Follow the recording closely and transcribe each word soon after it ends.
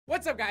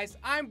What's up, guys?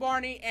 I'm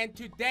Barney, and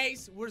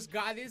today's we've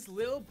got this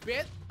little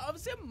bit of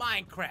some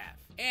Minecraft.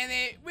 And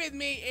with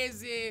me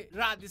is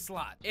Ross the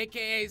Sloth,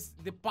 aka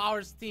the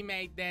Powers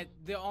teammate that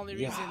the only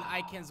reason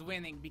I can's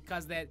winning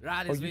because that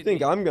Rod is with me. You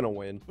think I'm gonna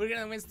win? We're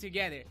gonna win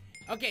together.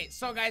 Okay,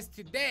 so guys,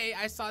 today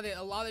I saw that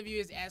a lot of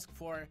you asked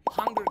for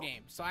Hunger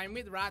Games. So I'm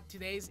with Rod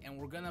today, and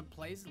we're gonna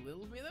play a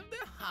little bit of the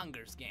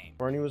Hungers game.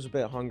 Barney was a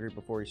bit hungry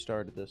before he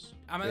started this.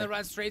 I'm gonna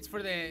run straight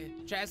for the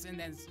chest and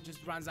then just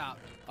runs out.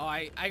 Oh,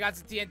 I got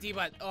some TNT,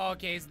 but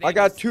okay, it's dangerous. I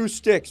got 2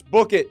 sticks.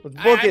 Book it. Let's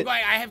book it. I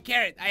have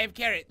carrot.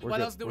 What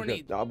else do we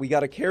need? We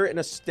got a carrot and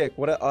a stick.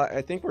 What?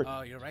 I think we're.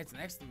 Oh, you're right. It's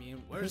next to me.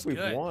 Where's we've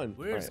good? won.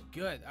 Where's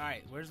good? All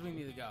right, where's we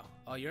need to go?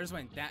 Oh, yours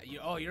went down.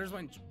 Oh, yours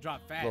went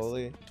drop fast.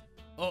 Slowly.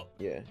 Oh,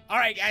 yeah. All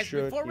right, guys,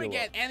 before we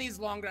get any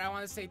longer, I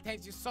want to say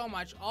thank you so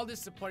much. All the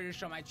support you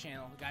show my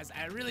channel, guys.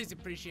 I really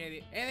appreciate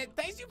it. And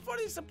thanks you for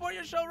the support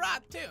you show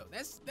Rod, too.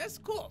 That's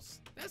cool.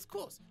 That's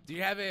cool. Do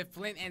you have a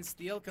flint and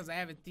steel? Because I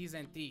have a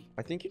TNT.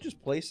 I think you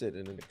just place it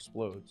and it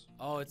explodes.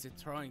 Oh, it's a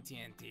throwing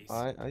TNTs.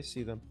 I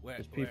see them. Where?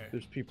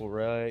 There's people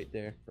right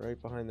there,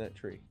 right behind that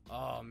tree.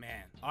 Oh,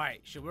 man. All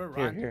right, should we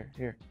run?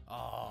 Here.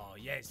 Oh,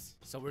 yes.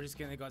 So we're just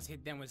going to go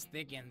hit them with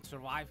stick and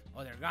survive?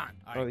 Oh, they're gone.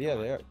 All right, oh, yeah,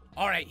 they are.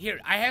 All right, here.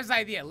 I have this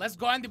idea. Let's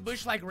go in the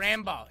bush like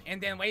Rambo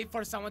and then wait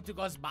for someone to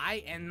go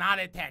by and not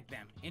attack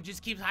them. And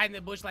just keep hiding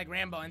in the bush like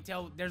Rambo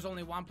until there's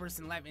only one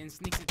person left and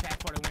sneaks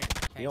attack for the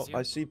win. Yo,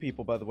 I see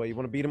people, by the way. You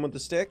want to beat them with the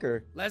stick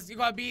or? Let's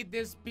go beat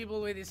these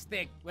people with the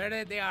stick.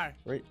 Where they are?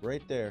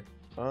 Right there.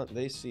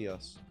 They see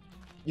us.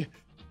 Yeah.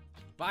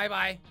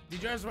 Bye.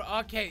 Did yours were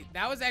okay?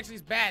 That was actually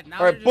bad. Now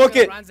all right, book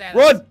it.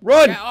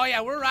 Run. Yeah, oh yeah,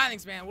 we're running,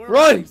 man. We're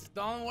running.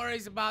 Don't worry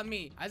about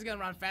me. I was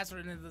gonna run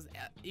faster than this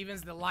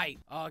evens the light.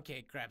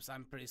 Okay, craps.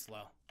 I'm pretty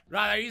slow.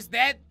 Rod, are you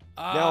dead?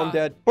 Now I'm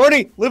dead.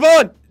 Barney, live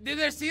on! Did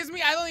they seize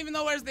me? I don't even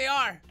know where they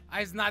are.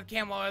 I was not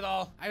camo at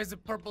all. I was a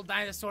purple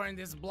dinosaur in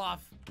this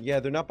bluff. Yeah,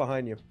 they're not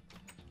behind you.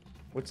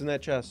 What's in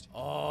that chest?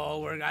 Oh,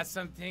 we got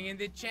something in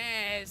the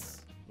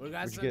chest. All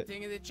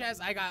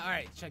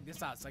right, check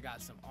this out. So I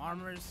got some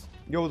armors.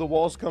 Yo, the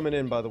wall's coming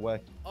in, by the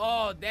way.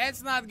 Oh,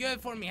 that's not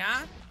good for me,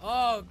 huh?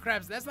 Oh,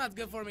 craps, that's not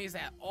good for me, is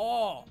that?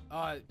 Oh,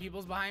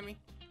 people's behind me.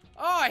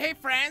 Oh, hey,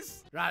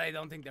 friends. Rod, I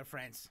don't think they're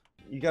friends.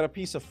 You got a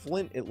piece of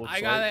flint, it looks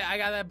like. I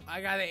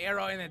got an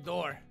arrow in a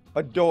door.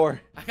 A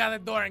door. I got a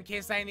door in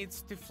case I need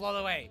to float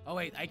away. Oh,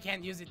 wait, I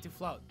can't use it to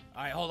float.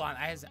 All right, hold on.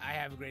 I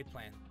have a great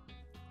plan.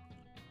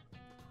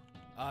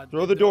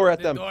 Throw the door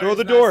at them. Throw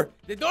the door.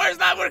 The door is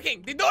not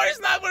working.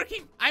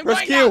 I'm Press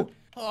going Q. down.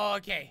 Oh,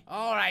 okay.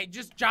 All right,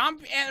 just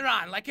jump and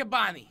run like a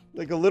bunny.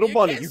 Like a little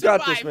bunny. You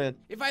got this, man.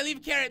 If I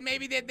leave carrot,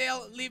 maybe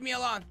they'll leave me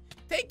alone.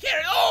 Take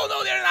carrot. Oh,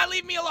 no, they're not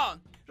leaving me alone.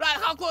 Rod,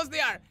 how close they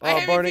are. I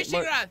have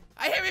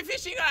a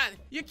fishing rod.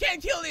 You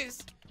can't kill this.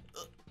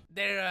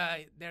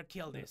 They're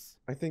killed this.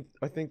 I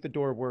think the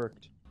door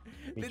worked.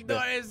 The door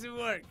hasn't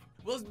worked.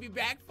 We'll be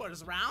back for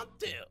this round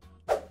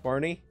 2.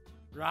 Barney?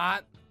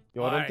 Rod?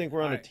 Yo, I don't think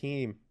we're on a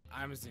team.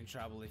 I'm just in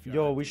trouble if you're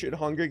Yo, we should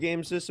Hunger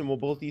Games this and we'll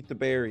both eat the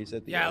berries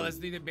at the end. Yeah, let's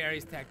do the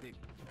berries tactic.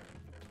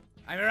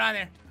 I'm a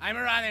runner.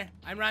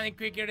 I'm running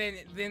quicker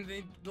than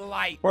the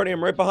light. Barney,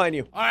 I'm right behind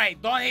you. All right,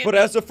 don't hit me. But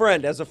as a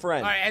friend. All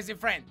right, as a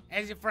friend.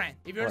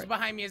 If yours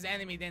behind me as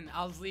enemy, then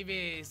I'll leave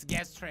his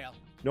gas trail.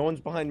 No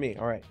one's behind me.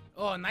 All right.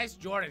 Oh, nice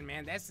Jordan,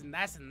 man. That's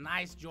a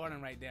nice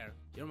Jordan right there.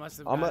 You must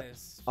have got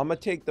this. I'm gonna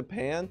take the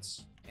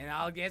pants. And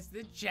I'll get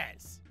the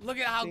chest. Look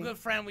at how good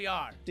friend we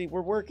are. See,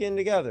 we're working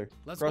together.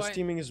 Cross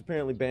teaming is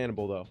apparently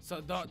bannable though.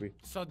 So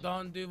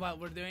don't do what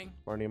we're doing.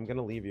 Barney, I'm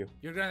gonna leave you.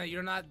 You're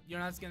not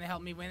gonna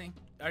help me winning.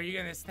 Are you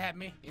gonna stab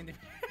me in the?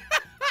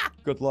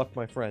 Good luck,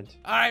 my friend.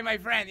 All right, my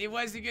friend. It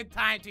was a good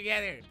time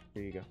together.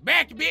 Here you go.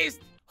 Back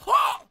beast.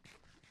 Oh,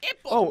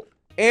 oh,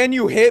 and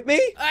you hit me?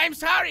 I'm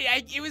sorry.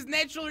 It was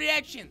natural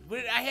reaction.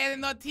 I had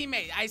another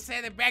teammate. I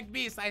said a back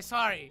beast. I'm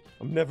sorry.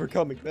 I'm never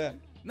coming back.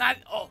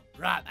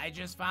 Rod, I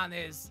just found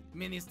his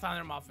mini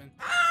stunner muffin.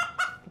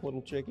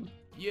 Little chicken.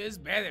 You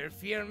better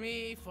fear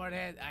me for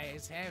that. I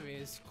have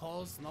his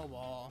cold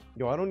snowball.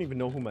 Yo, I don't even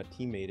know who my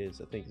teammate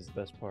is. I think is the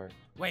best part.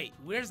 Wait,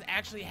 we'rs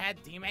actually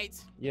had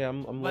teammates? Yeah,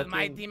 I'm But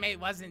my teammate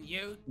wasn't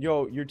you?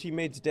 Yo, your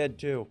teammate's dead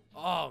too.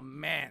 Oh,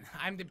 man.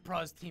 I'm the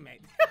pro's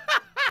teammate.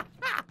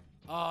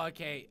 Oh,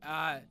 okay.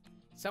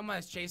 Someone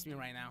has chased me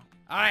right now.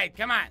 All right,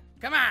 come on.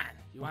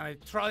 You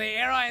want to throw the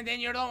arrow and then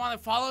you don't want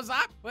to follow us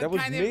up? That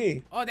was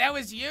me. Oh, that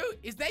was you?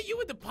 Is that you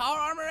with the power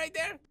armor right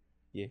there?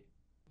 Yeah.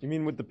 You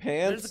mean with the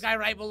pants? There's a guy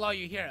right below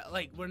you here.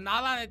 Like, we're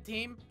not on a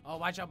team. Oh,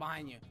 watch out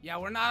behind you. Yeah,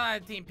 we're not on a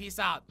team. Peace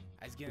out.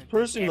 This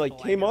person like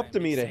came up to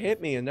me to hit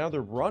me and now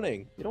they're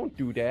running. You don't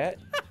do that.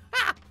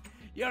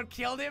 You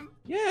killed him?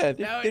 Yeah,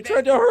 they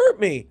tried to hurt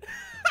me.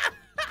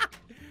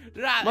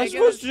 Rod, Am I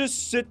supposed to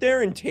just sit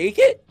there and take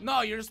it?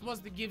 No, you're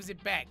supposed to give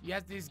it back. You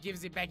have to just give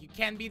it back. You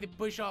can't be the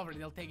pushover.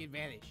 They'll take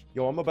advantage.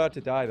 Yo, I'm about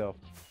to die, though.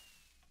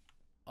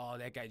 Oh,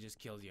 that guy just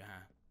killed you,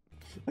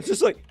 huh? It's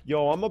just like,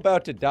 yo, I'm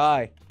about to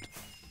die.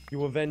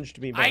 You avenged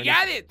me, Barney. I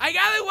got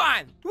it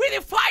one. With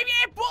a 5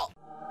 apple.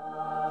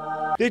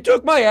 They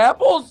took my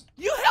apples?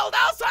 You held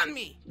out on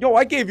me. Yo,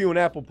 I gave you an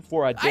apple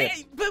before I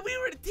did. But we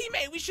were a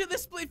teammate. We should have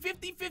split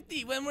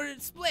 50-50 when we're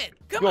split.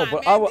 Come Yo, on,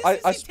 but man.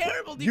 This is a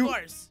terrible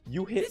divorce.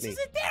 You hit me. This is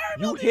a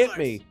terrible You divorce. hit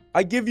me.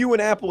 I give you an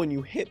apple and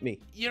you hit me.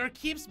 Your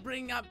keeps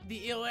bringing up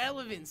the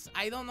irrelevance.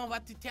 I don't know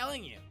what to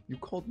telling you. You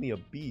called me a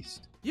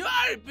beast. You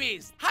are a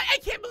beast. I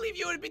can't believe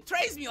you would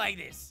betray me like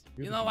this.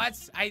 You know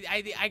what?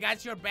 I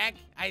got your back.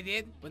 I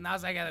did. But now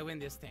I gotta win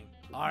this thing.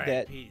 All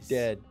right, peace.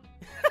 Dead.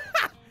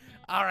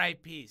 All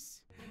right, peace.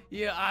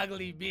 You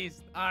ugly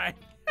beast. All right.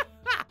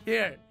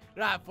 Here,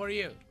 Rob, for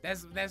you.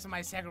 That's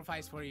my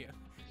sacrifice for you.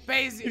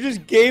 Face. You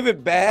just gave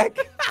it back?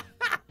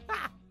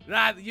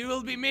 Rod, you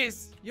will be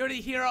missed. You're the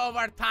hero of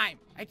our time.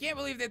 I can't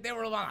believe that they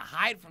were gonna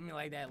hide from me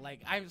like that.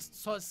 Like, I'm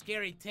so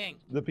scary thing.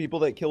 The people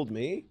that killed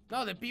me?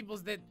 No, the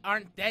peoples that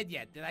aren't dead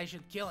yet that I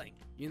should killing.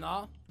 You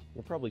know?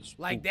 You're probably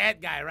like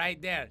that guy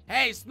right there.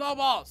 Hey,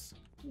 Snowballs.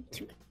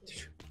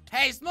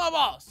 Hey,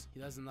 Snowballs.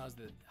 He doesn't know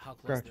how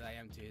close that I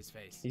am to his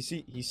face. He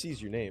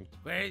sees your name.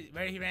 Where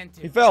he ran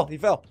to? He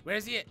fell.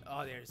 Where's he at?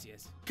 Oh, there he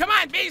is. Come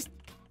on, beast.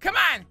 Come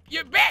on.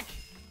 You're back.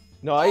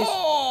 Nice.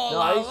 Oh,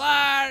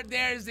 nice.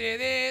 There's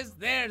it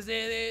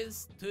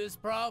is. Too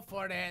pro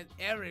for that,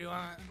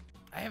 everyone.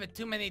 I have a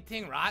too many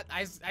thing, Rod.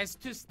 I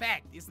too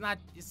stacked. It's not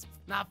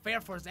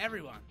fair for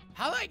everyone.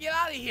 How do I get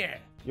out of here?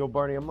 Yo,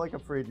 Barney, I'm like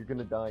afraid you're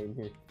gonna die in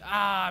here.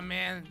 Ah,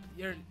 man.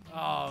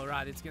 Oh,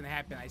 Rod, it's gonna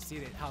happen. I see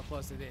it, how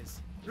close it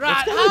is.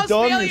 Rod, how's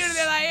failure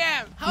that I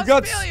am? How's you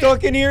got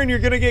stuck in here and you're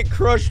gonna get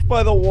crushed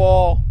by the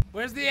wall.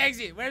 Where's the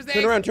exit?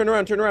 Turn around.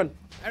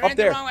 I ran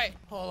the wrong way.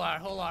 Hold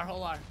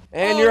on.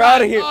 And you're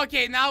out of here.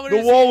 Okay, now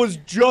the wall was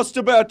just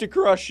about to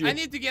crush you. I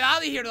need to get out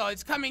of here though.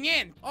 It's coming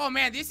in. Oh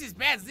man, this is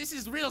bad. This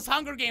is real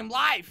Hunger Game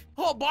life.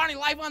 Oh, Barney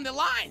life on the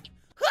line.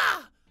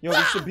 Yo,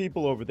 there's some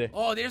people over there.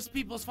 Oh, there's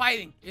people's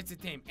fighting. It's a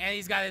team. And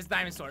he's got his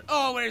diamond sword.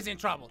 Oh, where's in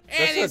trouble?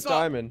 And that's not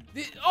diamond.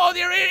 Oh,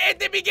 they're at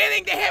the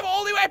beginning. They have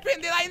only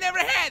weapon that I never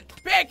had.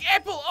 Back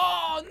apple.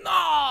 Oh,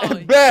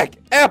 no. Back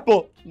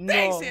apple. No.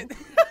 Thanks it.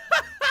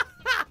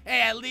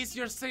 Hey, at least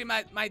you're seeing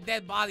my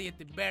dead body at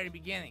the very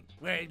beginning,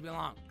 where it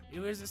belonged. It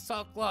was just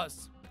so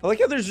close. I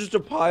like how there's just a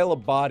pile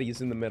of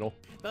bodies in the middle.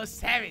 Those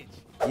savage.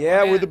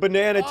 Yeah, we're the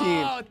banana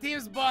team. Oh,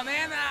 team's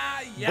banana.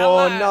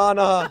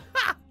 Banana.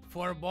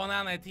 For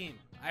banana team,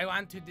 I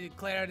want to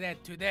declare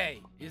that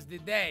today is the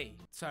day.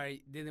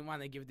 Sorry, didn't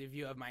want to give the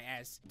view of my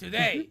ass.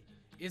 Today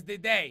is the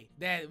day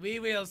that we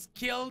will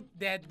kill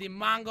the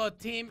Mango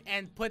team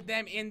and put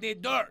them in the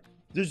dirt.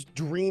 There's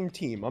Dream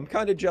Team. I'm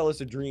kind of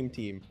jealous of Dream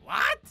Team.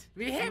 What?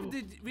 We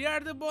are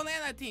the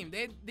banana team.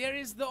 There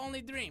is the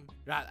only dream.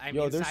 Rod, I'm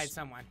inside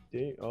someone.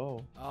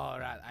 Oh,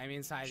 Rod, I'm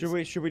inside. Should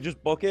we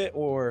just book it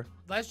or?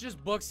 Let's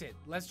just books it.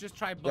 Let's just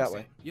try books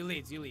it. You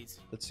leads.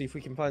 Let's see if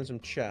we can find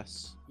some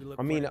chests.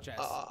 I mean,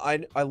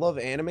 I love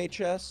anime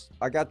chests.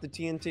 I got the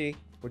TNT.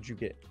 What'd you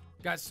get?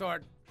 Got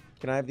sword.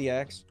 Can I have the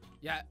axe?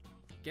 Yeah.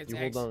 Get the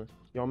axe. Hold on.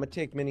 Yo, I'm gonna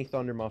take Mini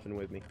Thunder Muffin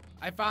with me.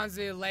 I found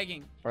the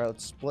legging. All right,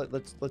 let's split.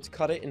 Let's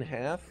cut it in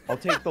half. I'll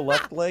take the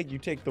left leg. You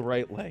take the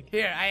right leg.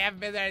 Here, I have a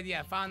better idea.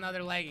 I found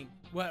another legging.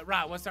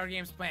 Rod, what's our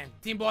game's plan?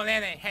 Team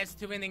Banana has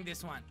to winning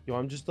this one. Yo,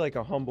 I'm just like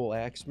a humble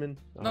axeman.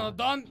 No,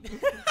 don't.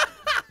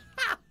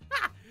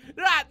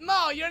 Rod,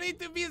 no, you need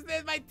to be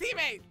my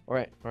teammate. All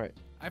right.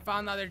 I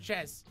found another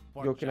chest.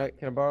 Yo, can I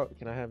borrow?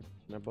 Can I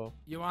bow?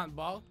 You want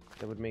bow?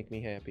 That would make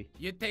me happy.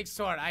 You take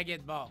sword, I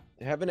get bow.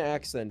 Have an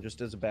axe then,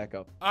 just as a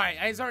backup. All right,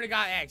 I already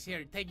got axe.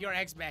 Here, take your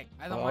axe back.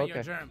 I don't want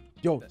your germ.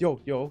 Yo.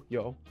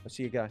 I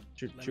see a guy.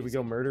 Should we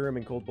go murder him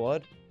in cold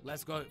blood?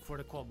 Let's go for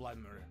the cold blood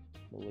murder.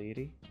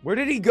 Milady? Where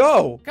did he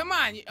go? Come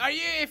on, are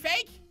you a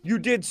fake? You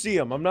did see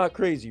him. I'm not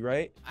crazy,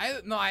 right?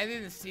 No, I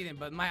didn't see him,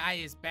 but my eye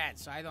is bad,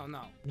 so I don't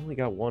know. You only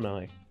got one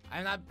eye.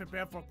 I'm not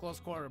prepared for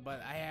close quarter,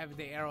 but I have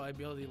the arrow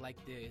ability like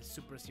the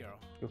super zero.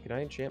 Yo, can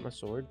I enchant my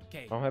sword?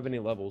 Okay. I don't have any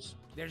levels.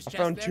 I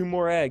found 2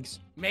 more eggs.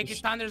 Make it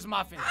Thunder's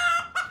Muffin.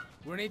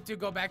 We need to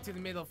go back to the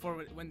middle for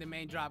when the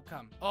main drop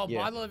come. Oh, yeah.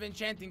 Bottle of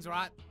enchantings,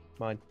 Rot.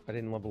 Mine. I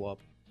didn't level up.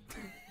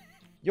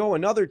 Yo,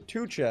 another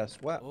 2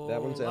 chests. Wow, that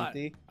one's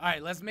empty. All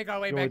right, let's make our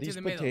way back to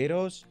the middle.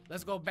 Potatoes?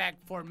 Let's go back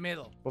for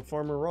middle. But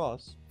Farmer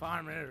Ross.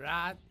 Farmer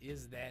Rot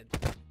is dead.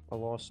 I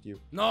lost you.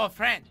 No,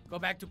 friend. Go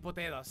back to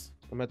potatoes.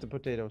 I'm at the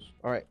potatoes.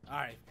 All right.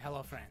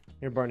 Hello, friend.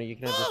 Here, Barney, you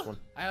can have this one.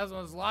 I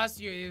almost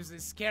lost you. It was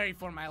scary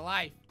for my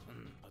life.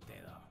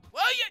 Potato.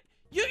 Well,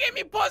 you gave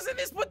me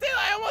poisonous potato.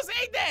 I almost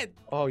ate that.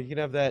 Oh, you can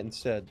have that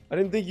instead. I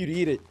didn't think you'd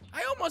eat it.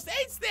 I almost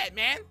ate that,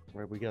 man.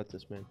 All right, we got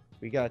this, man.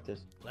 We got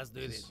this. Let's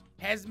do this.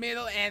 Has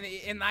middle and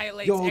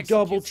annihilates. Yo,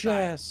 double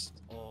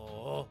chest.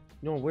 Oh.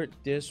 No, where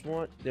this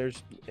one?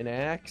 There's an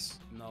axe.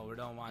 No, we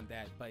don't want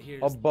that. But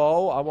here's a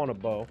bow. I want a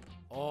bow.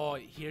 Oh,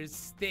 here's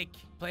stick.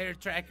 Player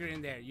tracker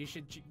in there. You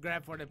should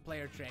grab for the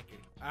player tracker.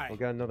 All right. We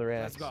got another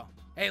axe. Let's go.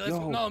 Hey, let's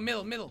go. No,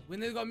 middle. We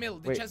need to go middle.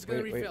 The chest is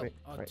gonna refill.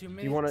 Oh, 2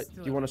 minutes.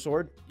 Do you want a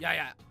sword?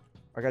 Yeah.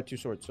 I got 2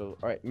 swords. So,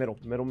 all right, middle.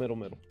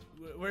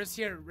 Where's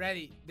here?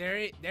 Ready? They're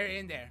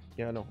in there.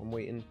 Yeah, I know. I'm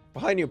waiting.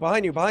 Behind you.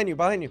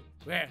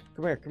 Where?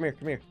 Come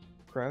here.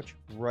 Crouch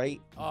right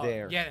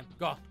there. Get him.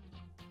 Go.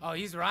 Oh,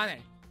 he's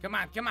running. Come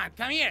on.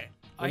 Come here.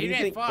 Oh, he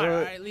ran far.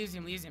 All right, leaves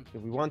him.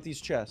 We want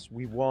these chests.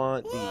 We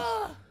want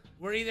these.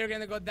 We're either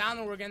gonna go down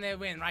or we're gonna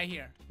win right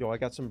here. Yo, I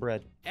got some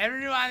bread.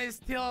 Everyone is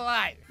still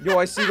alive. Yo,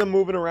 I see them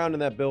moving around in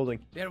that building.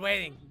 They're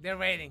waiting.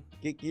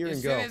 Get gear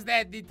and go. As soon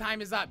as the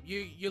time is up,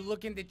 you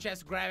look in the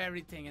chest, grab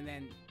everything, and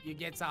then you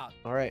get out.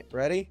 All right,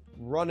 ready?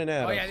 Running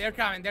at Oh yeah, they're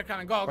coming.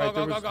 Go.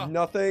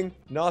 Nothing.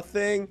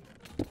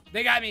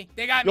 They got me.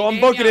 Yo,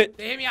 I'm booking it.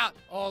 They hit me out.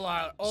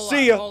 Olar.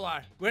 See ya.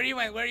 Olar. Where you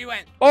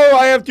went? Oh,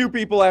 I have 2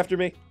 people after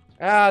me.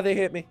 Ah, they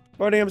hit me.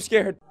 Barney, I'm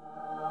scared.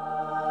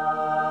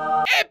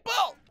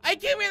 Apple! I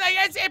came in. I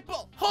got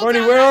Apple. Barney,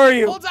 where are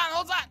you? Hold on.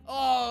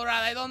 Oh,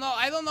 right. I don't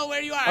know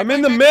where you are. I'm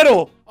in the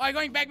middle. Oh, I'm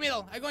going back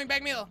middle.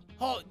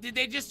 Oh, did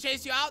they just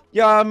chase you out?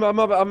 Yeah,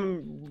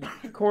 I'm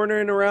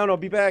cornering around. I'll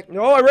be back.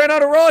 No, I ran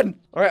out of run.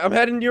 All right, I'm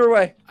heading your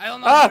way. I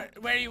don't know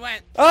where you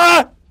went.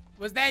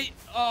 Was that?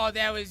 Oh,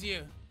 that was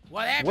you.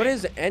 What happened? What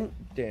is end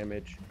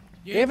damage?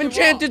 They have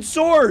enchanted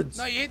swords.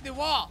 No, you hit the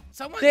wall.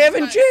 They have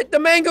enchanted. The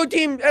mango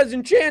team has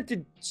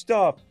enchanted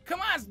stuff. Come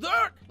on, it's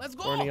dirt. Let's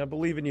go. Barney, I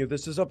believe in you.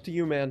 This is up to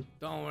you, man.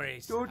 Don't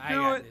worry. Don't I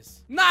got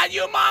this. Not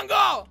you,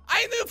 Mongo.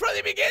 I knew from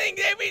the beginning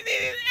that we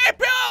needed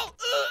Apple.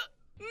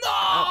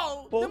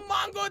 No, the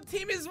Mongo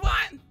team is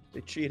won.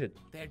 They cheated.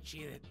 They're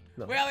cheated.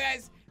 No. Well,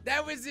 guys,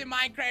 that was the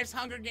Minecraft's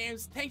Hunger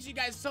Games. Thanks you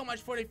guys so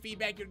much for the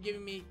feedback you're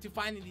giving me to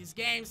finding these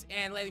games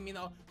and letting me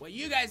know what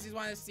you guys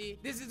want to see.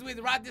 This is with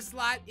Ross the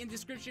Sloth. In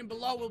description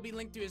below will be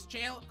linked to his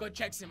channel. Go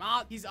check him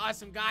out. He's an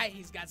awesome guy.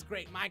 He's got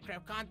great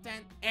Minecraft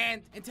content.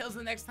 And until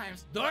the next time,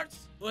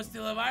 Dorts, we'll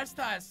still have our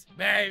stars,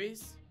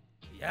 babies.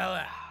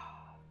 Yalla.